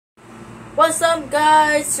What's up,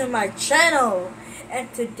 guys, to my channel?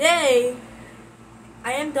 And today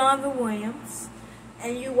I am Donovin Williams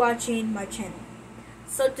and you watching my channel.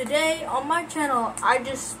 So today on my channel I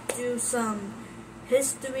just do some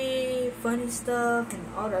history, funny stuff, and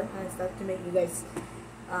all that kind of stuff to make you guys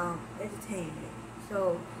entertained.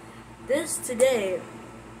 So today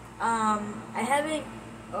I haven't,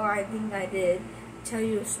 or I think I did, tell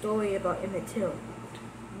you a story about Emmett.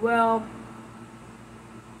 Well,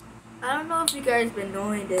 I don't know if you guys been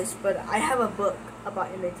knowing this, but I have a book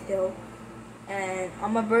about Emmett, and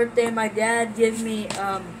on my birthday my dad gave me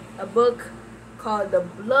a book called The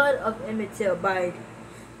Blood of Emmett by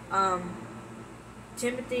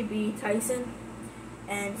Timothy B. Tyson,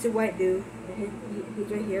 and it's a white dude. He's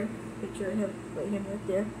right here. Picture of him right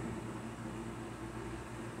there.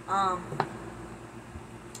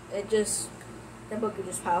 That book is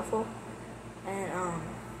just powerful, and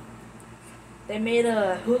they made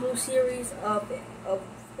a Hulu series of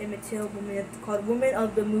Emmett Till called Women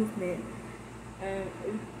of the Movement. And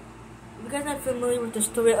if you guys are familiar with the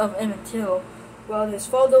story of Emmett Till, well, this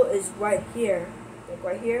photo is right here, like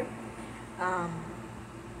right here.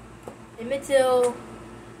 Emmett Till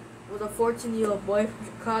was a 14-year-old boy from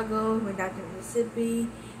Chicago who went down to Mississippi.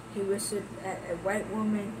 He whistled at a white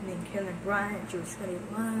woman named Karen Bryant. She was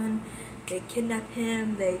 21. They kidnapped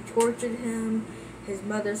him. They tortured him. His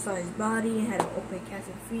mother saw his body and had an open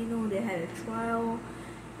casket funeral. They had a trial,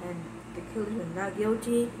 and the killers were not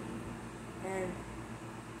guilty. And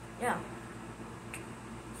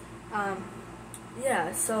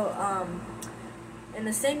in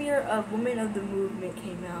the same year of Women of the Movement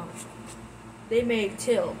came out, they made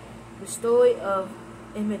Till, the story of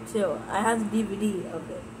Emmett Till. I have the DVD of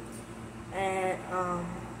it, and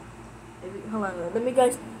hold on, let me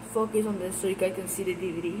guys focus on this so you guys can see the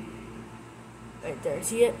DVD. Right there,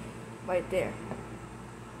 see it? Right there.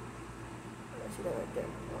 See that right there.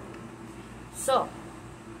 So,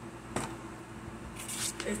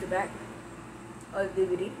 there's the back of the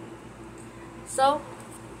DVD. So,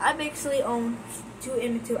 I basically own 2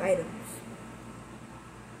 Emmett Till items.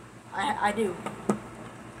 I do.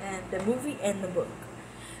 And the movie and the book.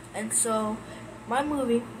 And so, my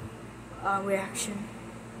movie reaction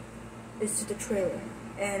is to the trailer.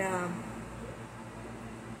 And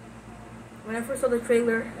when I first saw the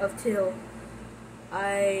trailer of Till,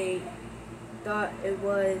 I thought it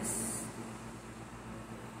was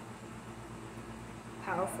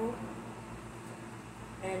powerful.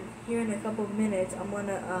 And here in a couple of minutes, I'm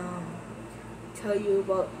gonna tell you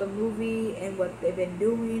about the movie and what they've been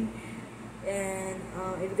doing. And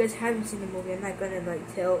if you guys haven't seen the movie, I'm not gonna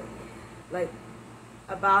tell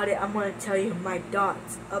about it. I'm gonna tell you my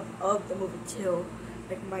thoughts of the movie Till,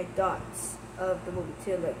 my thoughts of the movie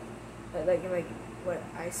Till, like what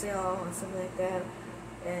I saw or something like that,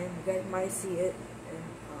 and you guys might see it. And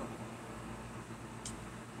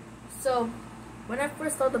so when I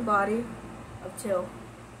first saw the body of Till,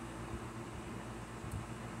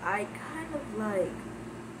 I kind of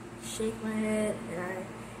shake my head, and I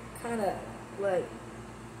kind of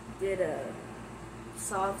did a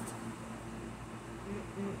soft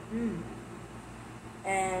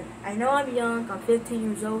And I know I'm young. I'm 15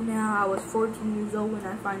 years old now. I was 14 years old when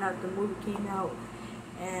I found out the movie came out,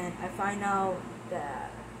 and I find out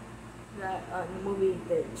that the movie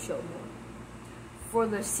didn't show more. For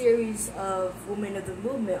the series of Women of the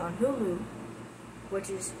Movement on Hulu, which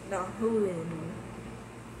is not Hulu anymore,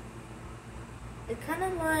 it's kind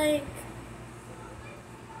of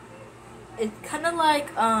like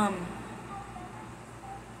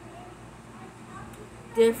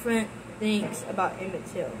different things about Emmett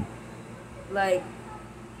Till.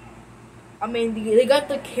 I mean, they got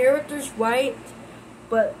the characters right,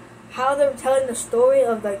 but how they're telling the story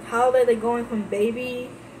of how they're going from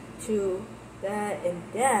baby to that and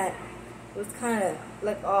that was kind of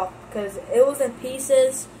off, because it was in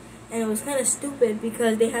pieces, and it was kind of stupid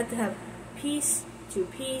because they had to have piece to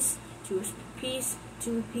piece to piece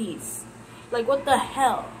to piece. What the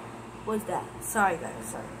hell was that? Sorry guys,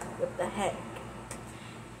 sorry. What the heck?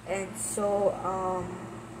 And so,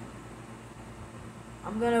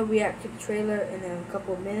 I'm gonna react to the trailer in a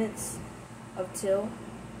couple of minutes of Till,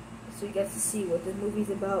 so you guys can see what the movie's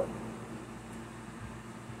about.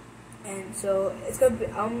 And so it's gonna be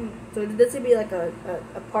so this will be like a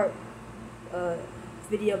part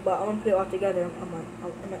video, but I'm gonna put it all together on my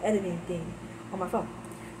editing thing on my phone.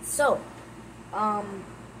 So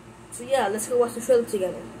yeah, let's go watch the trailer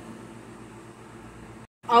together.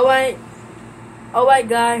 Alright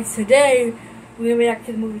guys, today we're gonna react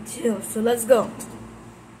to the movie Till, so let's go.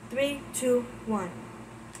 3, 2, 1.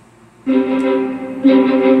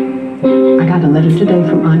 I got a letter today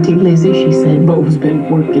from Auntie Lizzie. She said Bo's been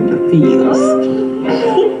working the fields.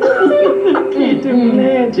 I can't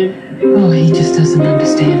imagine. Oh, he just doesn't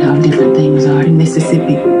understand how different things are in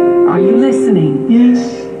Mississippi. Are you listening?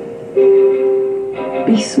 Yes.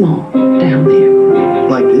 Be small down there.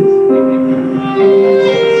 Like this?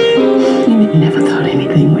 He never thought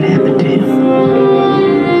anything would happen to him.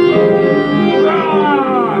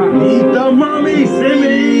 Meet the mommy,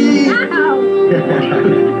 Simmy!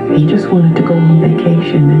 He just wanted to go on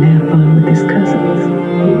vacation and have fun with his cousins.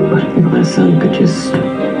 But if my son could just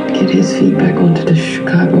get his feet back onto the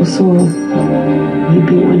Chicago soil, he'd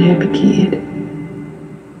be one happy kid.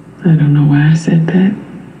 I don't know why I said that.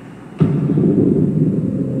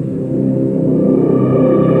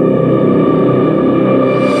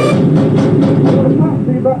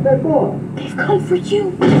 About that boy. They've come for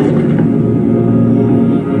you.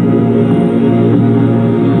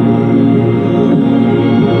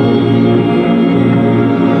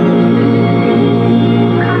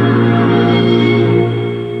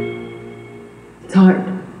 It's hard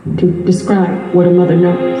to describe what a mother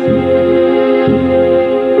knows.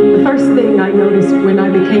 The first thing I noticed when I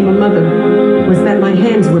became a mother was that my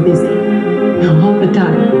hands were busy all the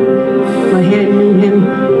time. My hand knew him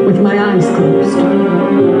with my eyes closed.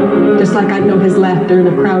 Just like I know his laughter in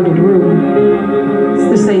a crowded room. It's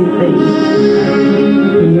the same thing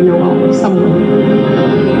when you know someone.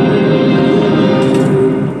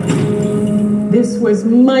 This was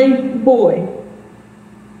my boy,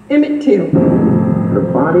 Emmett Till. The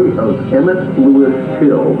body of Emmett Lewis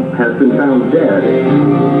Till has been found dead.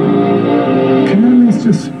 Can I at least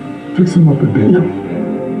just fix him up a bit? No,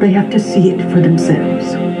 they have to see it for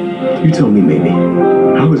themselves. You tell me, Mamie,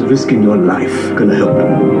 how is risking your life gonna help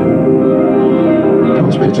them?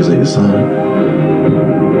 Those pictures of your son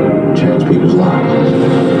change people's lives.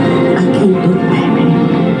 I can't do it, baby.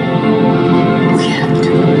 We have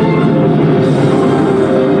to.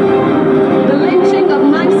 The lynching of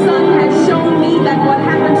my son has shown me that what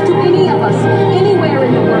happens to any of us, anywhere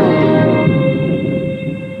in the world,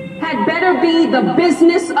 had better be the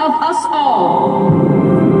business of us all.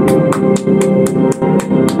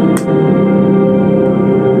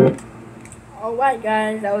 Alright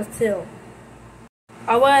guys, that was Till.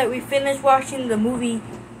 Alright, we finished watching the movie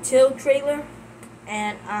Till trailer,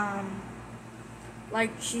 and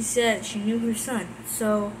like she said, she knew her son.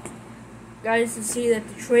 So guys, to see that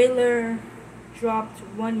the trailer dropped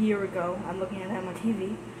 1 year ago. I'm looking at it on my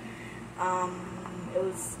TV. It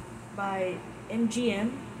was by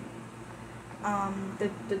MGM.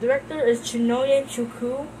 The director is Chinoye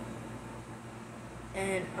Chukwu.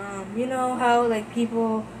 And you know how like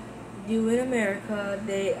people do in America,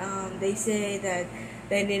 they say that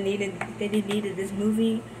they didn't need this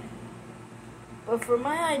movie. But for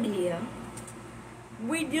my idea,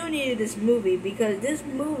 we do need this movie, because this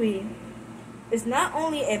movie is not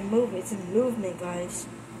only a movie, it's a movement, guys.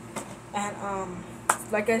 And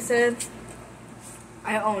like I said,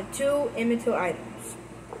 I own 2 Emmett Till items,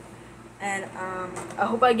 and I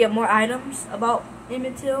hope I get more items about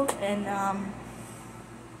Emmett Till, and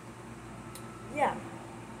yeah.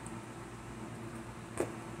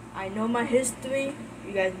 I know my history.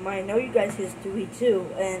 You guys might know you guys' history too,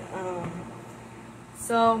 and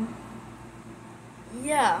so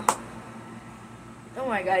yeah. Don't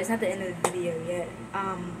worry, guys. It's not the end of the video yet.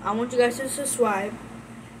 I want you guys to subscribe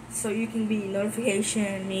so you can be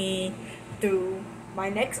notification me through my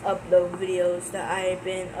next upload videos that I've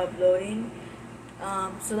been uploading.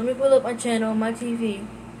 So let me pull up my channel, my TV.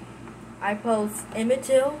 I post Emmett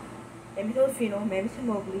Till funeral, Mamison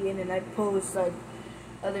Mobley, and then I post like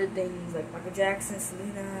other things like Michael Jackson,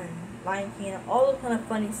 Selena, and Lion King, all the kind of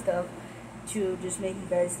funny stuff to just make you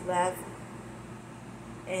guys laugh.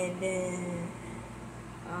 And then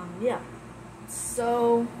yeah,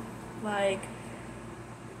 so like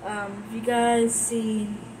if you guys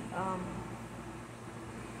seen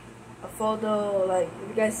a photo, like if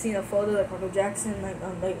you guys seen a photo like Michael Jackson, like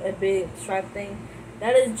a big stripe thing,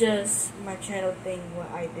 that is just my channel thing,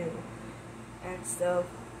 what I do and stuff.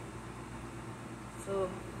 So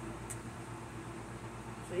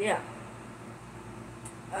yeah.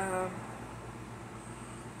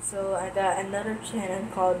 So I got another channel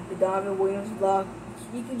called the Donovin Williams Vlog.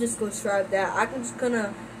 You can just go subscribe that.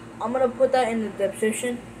 I'm gonna put that in the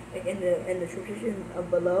description, like in the description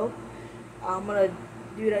below. I'm gonna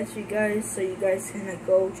do that to you guys, so you guys can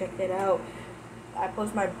go check that out. I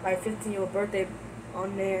post my 15-year-old birthday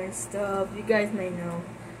on there and stuff. You guys may know.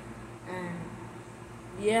 And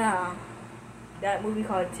yeah, that movie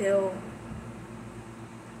called Till,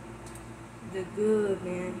 the good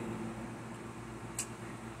man.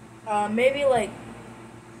 Maybe like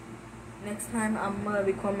next time I'm gonna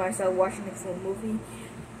record myself watching the full movie.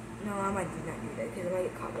 No, I might not do that because I might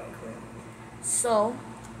get copyright claim. So,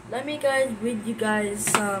 let me read you guys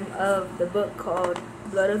some of the book called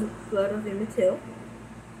Blood of Emmett Till.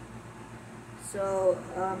 So,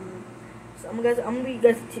 I'm gonna read you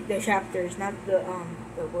guys the chapters, not the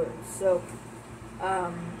words. So,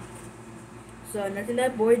 nothing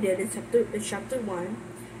that boy did is chapter 1,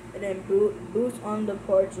 and then Boots on the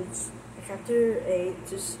Porch is chapter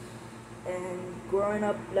 8. And growing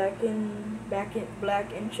up black in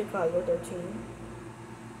Chicago 13.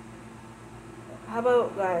 How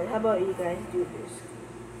about you guys do this?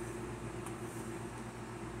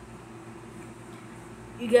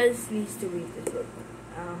 You guys need to read this book.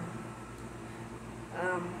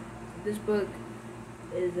 This book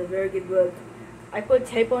is a very good book. I put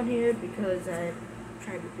tape on here because I'm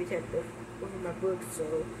trying to protect over my books,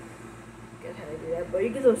 so guess how to do that. But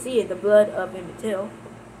you can still see it, the blood of Emmett Till.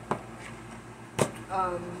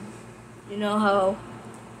 You know how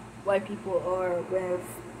white people are with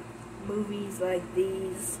movies like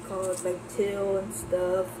these called like Till and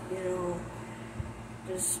stuff, you know,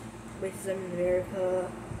 just racism in America.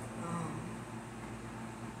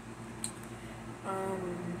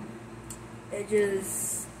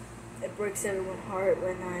 It breaks everyone's heart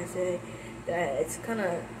when I say that it's kind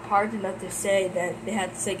of hard enough to say that they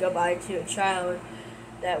had to say goodbye to a child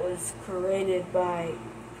that was created by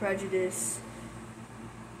prejudice.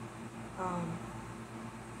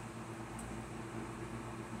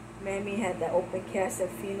 Mammy had that open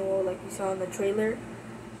casket funeral like you saw in the trailer.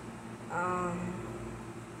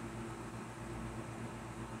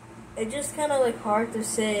 It's just kind of like hard to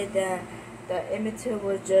say that Emmett Till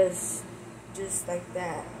was just like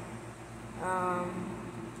that.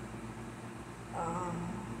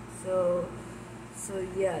 So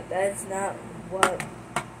yeah, that's not what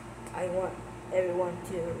I want everyone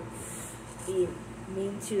to be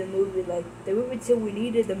mean to the movie. Like the movie Till, we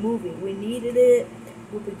needed the movie. We needed it.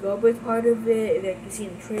 Whoopi Goldberg's part of it. Like you see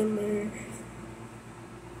in the trailer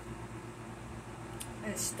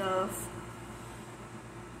and stuff.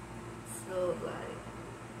 So like,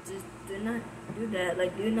 just do not do that.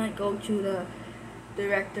 Like, do not go to the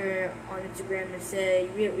director on Instagram and say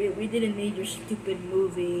we didn't need your stupid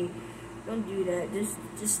movie. Don't do that. This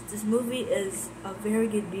movie is a very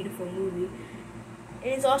good, beautiful movie.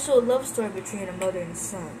 And it's also a love story between a mother and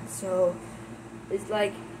son. So it's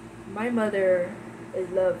like my mother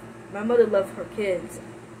loved her kids.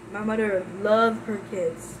 My mother loved her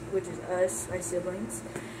kids, which is us, my siblings.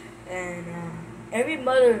 And every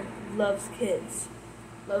mother loves kids,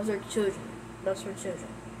 loves her children.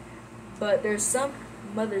 But there's some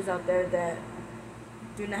mothers out there that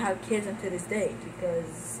do not have kids until this day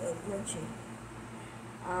because of lynching.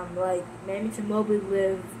 Like Mammy to Mobley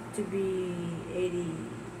lived to be 80.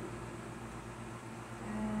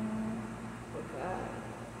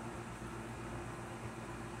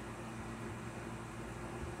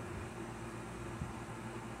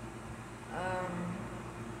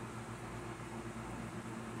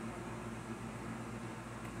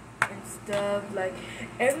 And stuff like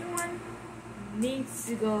everyone needs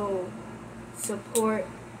to go support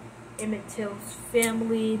Emmett Till's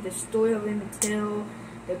family, the story of Emmett Till,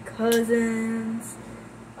 the cousins,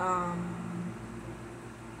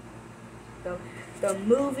 the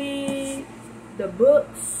movie, the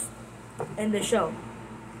books, and the show.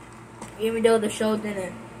 Even though the show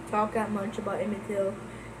didn't talk that much about Emmett Till,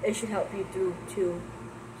 it should help you through too.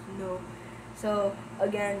 So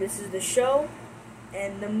again, this is the show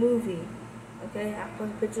and the movie. Okay, I'll put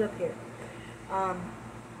a picture up here.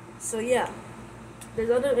 So yeah,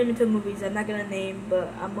 there's other Emmett Till movies I'm not gonna name,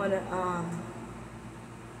 but I'm gonna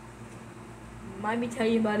might be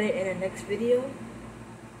telling you about it in the next video.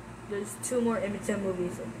 There's 2 more Emmett Till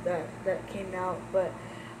movies that came out, but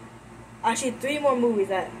actually 3 more movies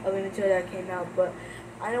of Emmett Till that came out, but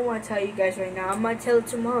I don't want to tell you guys right now. I might tell it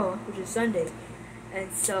tomorrow, which is Sunday.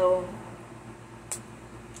 And so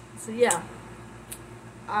yeah,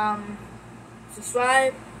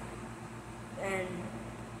 subscribe and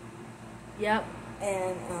yep,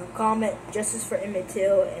 and comment Justice for Emmett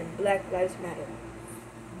Till and Black Lives Matter.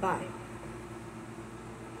 Bye.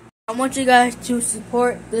 I want you guys to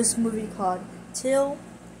support this movie called Till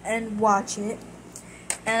and watch it.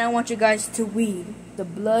 And I want you guys to read The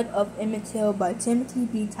Blood of Emmett Till by Timothy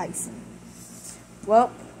B. Tyson.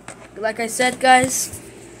 Well, like I said, guys,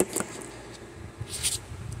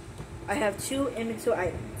 I have 2 Emmett Till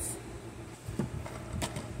items.